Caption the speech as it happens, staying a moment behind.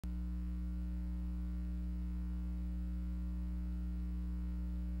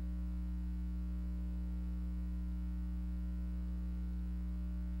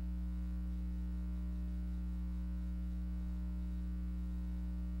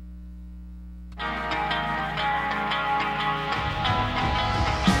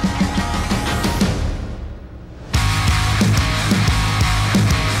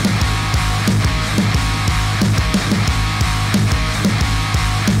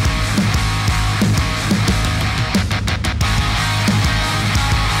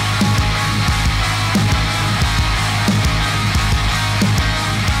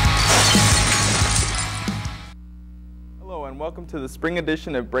to the spring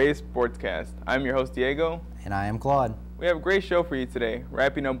edition of Braves Sportscast. I'm your host, Diego. And I am Claude. We have a great show for you today,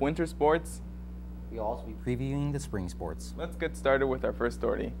 wrapping up winter sports. We'll also be previewing the spring sports. Let's get started with our first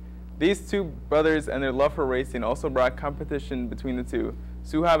story. These two brothers and their love for racing also brought competition between the two.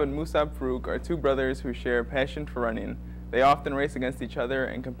 Suhab and Musab Farouk are two brothers who share a passion for running. They often race against each other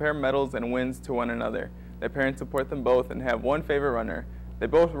and compare medals and wins to one another. Their parents support them both and have one favorite runner. They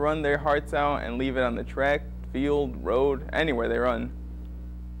both run their hearts out and leave it on the track, field, road, anywhere they run.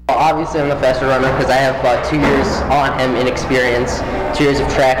 Obviously, I'm the faster runner because I have about 2 years on him in experience, 2 years of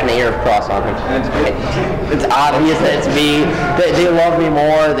track and a year of cross on him. It's obvious that it's me. They love me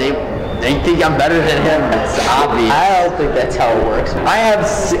more. They think I'm better than him. It's obvious. I don't think that's how it works.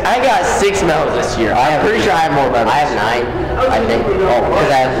 I got 6 medals this year. I'm pretty sure I have more medals. I have 9, I think. Oh,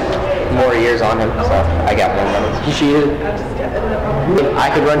 because I have more years on him, so I got more medals. You cheated? I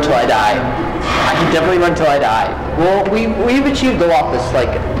could run till I die. I can definitely run till I die. Well, we've achieved a lot this,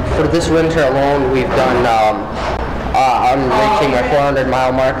 for this winter alone, we've done, I'm reaching my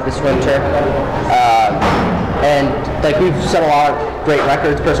 400-mile mark this winter. And, we've set a lot of great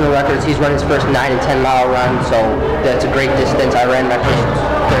records, personal records. He's run his first 9 and 10-mile run, so that's a great distance. I ran my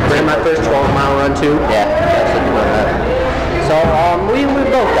first 12-mile run, too. Yeah, that's what we're at. So, we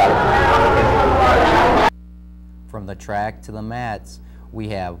both got it. From the track to the mats, we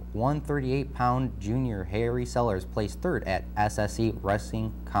have 138-pound junior Harry Sellers placed third at SSC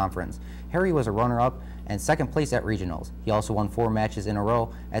Wrestling Conference. Harry was a runner-up and second place at regionals. He also won 4 matches in a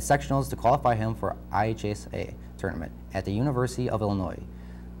row at sectionals to qualify him for IHSA tournament at the University of Illinois.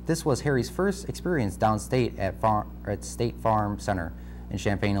 This was Harry's first experience downstate at State Farm Center in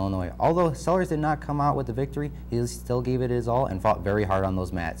Champaign, Illinois. Although Sellers did not come out with the victory, he still gave it his all and fought very hard on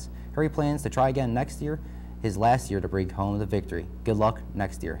those mats. Harry plans to try again next year, his last year, to bring home the victory. Good luck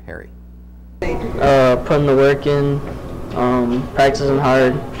next year, Harry. Putting the work in, practicing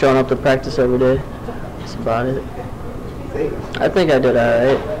hard, showing up to practice every day. That's about it. I think I did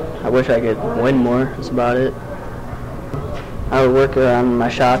alright. I wish I could win more. That's about it. I would work on my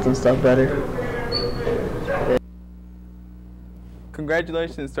shots and stuff better.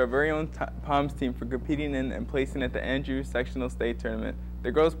 Congratulations to our very own Palms team for competing in and placing at the Andrews Sectional State Tournament.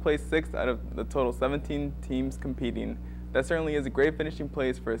 The girls placed 6th out of the total 17 teams competing. That certainly is a great finishing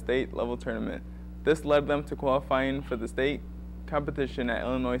place for a state-level tournament. This led them to qualifying for the state competition at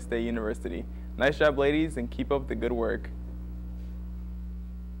Illinois State University. Nice job, ladies, and keep up the good work.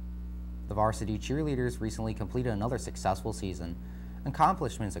 The varsity cheerleaders recently completed another successful season.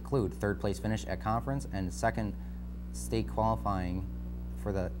 Accomplishments include 3rd place finish at conference and 2nd state qualifying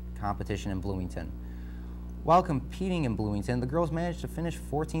for the competition in Bloomington. While competing in Bloomington, the girls managed to finish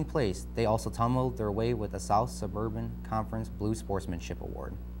 14th place. They also tumbled their way with the South Suburban Conference Blue Sportsmanship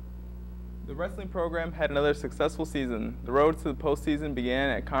Award. The wrestling program had another successful season. The road to the postseason began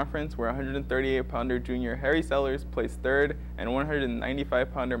at conference where 138-pounder junior Harry Sellers placed 3rd and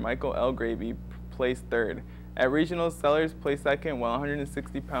 195-pounder Michael L. Gravy placed 3rd. At regionals, Sellers placed 2nd while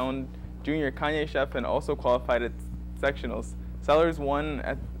 160-pound junior Kanye Sheffin also qualified at sectionals. Sellers won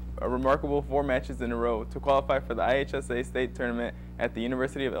at a remarkable 4 matches in a row to qualify for the IHSA state tournament at the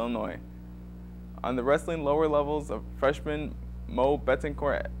University of Illinois. On the wrestling lower levels, of freshman Mo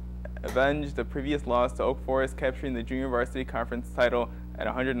Betancourt avenged the previous loss to Oak Forest, capturing the junior varsity conference title at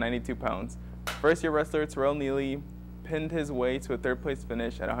 192 pounds. First-year wrestler Terrell Neely pinned his way to a 3rd place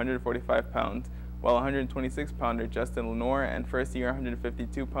finish at 145 pounds, while 126-pounder Justin Lenore and first-year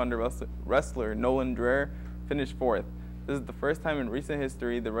 152-pounder wrestler Nolan Dreher finished 4th. This is the first time in recent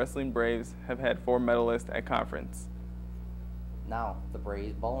history the wrestling Braves have had 4 medalists at conference. Now, the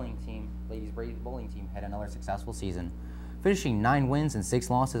ladies bowling team had another successful season, finishing 9 wins and 6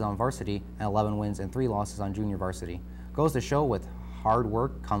 losses on varsity and 11 wins and 3 losses on junior varsity. Goes to show with hard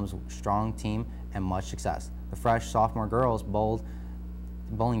work comes strong team and much success. The fresh sophomore girls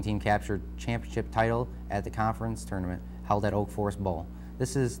bowling team captured championship title at the conference tournament held at Oak Forest Bowl.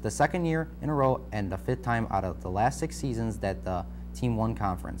 This is the 2nd year in a row and the 5th time out of the last 6 seasons that the team won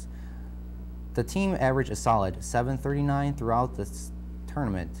conference. The team averaged a solid 739 throughout the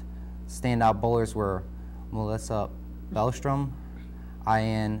tournament. Standout bowlers were Melissa Bellstrom,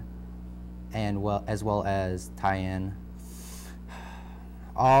 Ian, and as well as Tyann.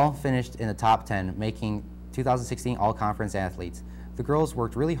 All finished in the top 10, making 2016 all-conference athletes. The girls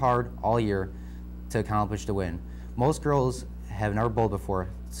worked really hard all year to accomplish the win. Most girls have never bowled before,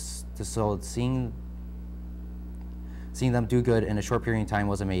 so seeing them do good in a short period of time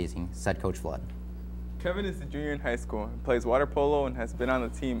was amazing, said Coach Flood. Kevin is a junior in high school, plays water polo, and has been on the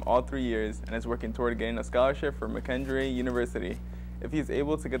team all 3 years and is working toward getting a scholarship for McKendree University. If he is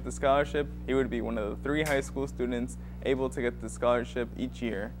able to get the scholarship, he would be one of the 3 high school students able to get the scholarship each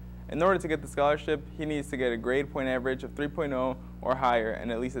year. In order to get the scholarship, he needs to get a grade point average of 3.0 or higher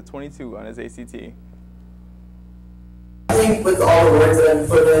and at least a 22 on his ACT. I think with all the work that I've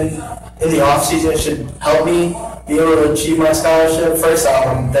put in the off season, it should help me be able to achieve my scholarship. First off,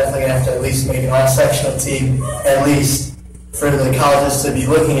 I'm definitely going to have to at least make an all-sectional team, at least for the colleges to be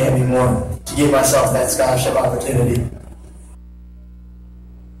looking at me more to give myself that scholarship opportunity.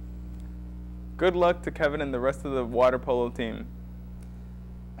 Good luck to Kevin and the rest of the water polo team.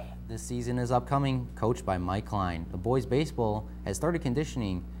 This season is upcoming, coached by Mike Klein. The boys' baseball has started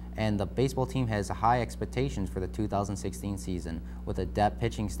conditioning, and the baseball team has high expectations for the 2016 season. With a depth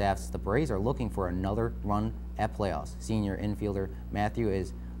pitching staffs, the Braves are looking for another run at playoffs. Senior infielder Matthew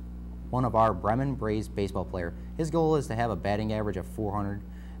is one of our Bremen Braves baseball player. His goal is to have a batting average of 400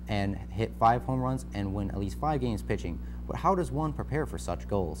 and hit 5 home runs and win at least 5 games pitching. But how does one prepare for such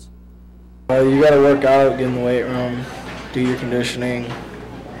goals? You got to work out, get in the weight room, do your conditioning.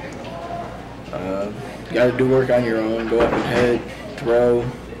 You got to do work on your own, go up and hit, throw,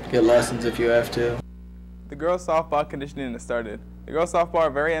 get lessons if you have to. The girls' softball conditioning has started. The girls' softball are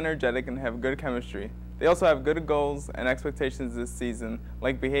very energetic and have good chemistry. They also have good goals and expectations this season,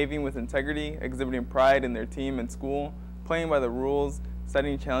 like behaving with integrity, exhibiting pride in their team and school, playing by the rules,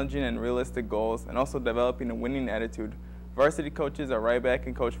 setting challenging and realistic goals, and also developing a winning attitude. Varsity coaches are Ryback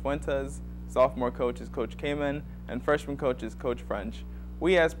and Coach Fuentes, sophomore coach is Coach Kamen, and freshman coach is Coach French.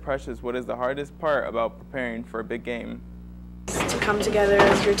 We asked Precious what is the hardest part about preparing for a big game. To come together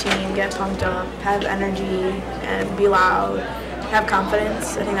as your team, get pumped up, have energy, and be loud, have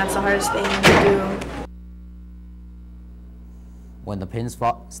confidence. I think that's the hardest thing to do. When the pins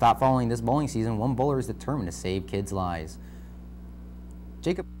stop falling this bowling season, one bowler is determined to save kids' lives.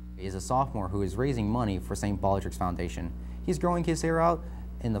 Jacob is a sophomore who is raising money for St. Baldrick's Foundation. He's growing his hair out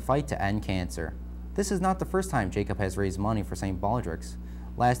in the fight to end cancer. This is not the first time Jacob has raised money for St. Baldrick's.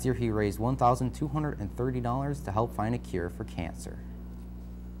 Last year, he raised $1,230 to help find a cure for cancer.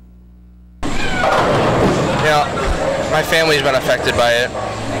 You know, my family's been affected by it.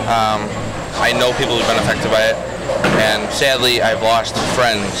 I know people who've been affected by it, and sadly, I've lost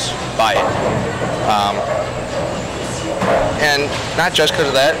friends by it. And not just because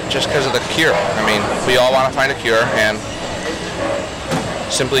of that, just because of the cure. I mean, we all want to find a cure, and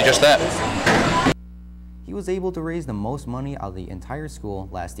simply just that. He was able to raise the most money out of the entire school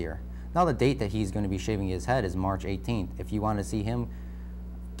last year. Now the date that he's going to be shaving his head is March 18th. If you want to see him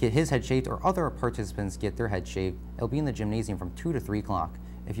get his head shaved or other participants get their head shaved, it'll be in the gymnasium from 2 to 3 o'clock.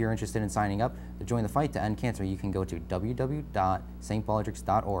 If you're interested in signing up to join the fight to end cancer, you can go to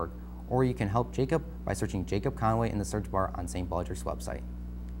www.stbaldricks.org, or you can help Jacob by searching Jacob Conway in the search bar on St. Baldrick's website.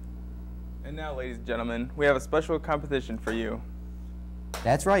 And now, ladies and gentlemen, we have a special competition for you.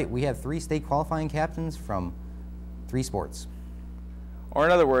 That's right, we have 3 state qualifying captains from 3 sports. Or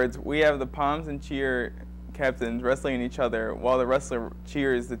in other words, we have the Palms and Cheer captains wrestling each other while the wrestler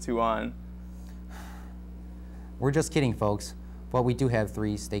cheers the 2 on. We're just kidding, folks, but we do have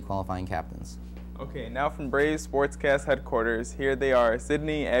 3 state qualifying captains. Okay, now from Braves Sportscast headquarters, here they are,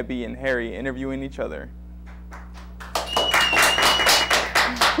 Sydney, Abby, and Harry interviewing each other.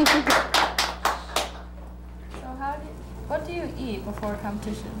 What do you eat before a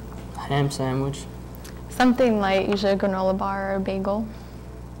competition? Ham sandwich. Something light, usually a granola bar or a bagel.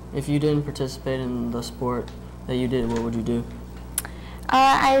 If you didn't participate in the sport that you did, what would you do?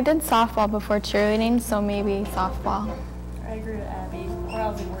 I did softball before cheerleading, so maybe softball. I agree with Abby, or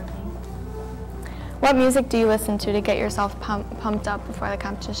I'll be working. What music do you listen to get yourself pumped up before the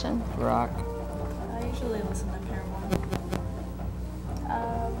competition? Rock. I usually listen to Paramore.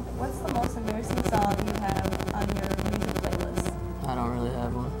 What's the most embarrassing song you have on your music playlist? I don't really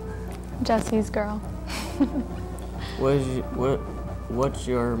have one. Jesse's Girl. What's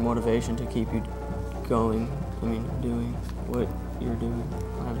your motivation to keep you going? Doing what you're doing?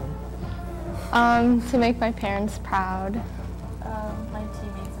 Whatever. To make my parents proud. My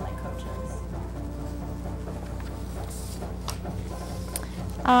teammates and my coaches.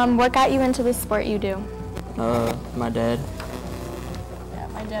 What got you into the sport you do? My dad. Yeah,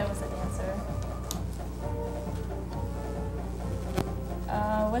 my dad was a dancer.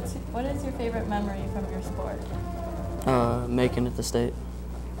 What is your favorite memory from your sport? Making it to state.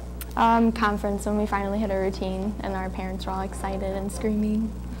 Conference, when we finally hit a routine and our parents were all excited and screaming.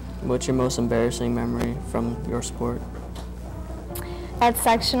 What's your most embarrassing memory from your sport? At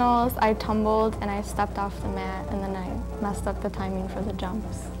sectionals, I tumbled and I stepped off the mat and then I messed up the timing for the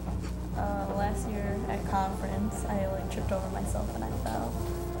jumps. Last year at conference, I tripped over myself and I fell.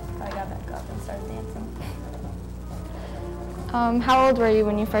 I got back up and started dancing. How old were you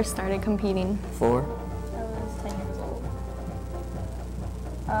when you first started competing? 4. I was 10 years old.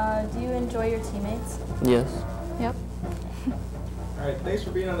 Do you enjoy your teammates? Yes. Yep. All right, thanks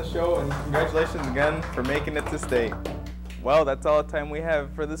for being on the show, and congratulations again for making it to state. Well, that's all the time we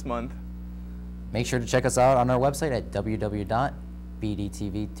have for this month. Make sure to check us out on our website at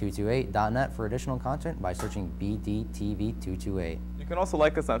www.bdtv228.net for additional content by searching BDTV228. You can also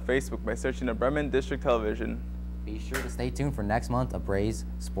like us on Facebook by searching the Bremen District Television. Be sure to stay tuned for next month of Braves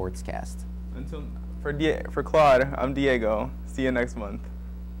Sportscast. For Claude, I'm Diego. See you next month.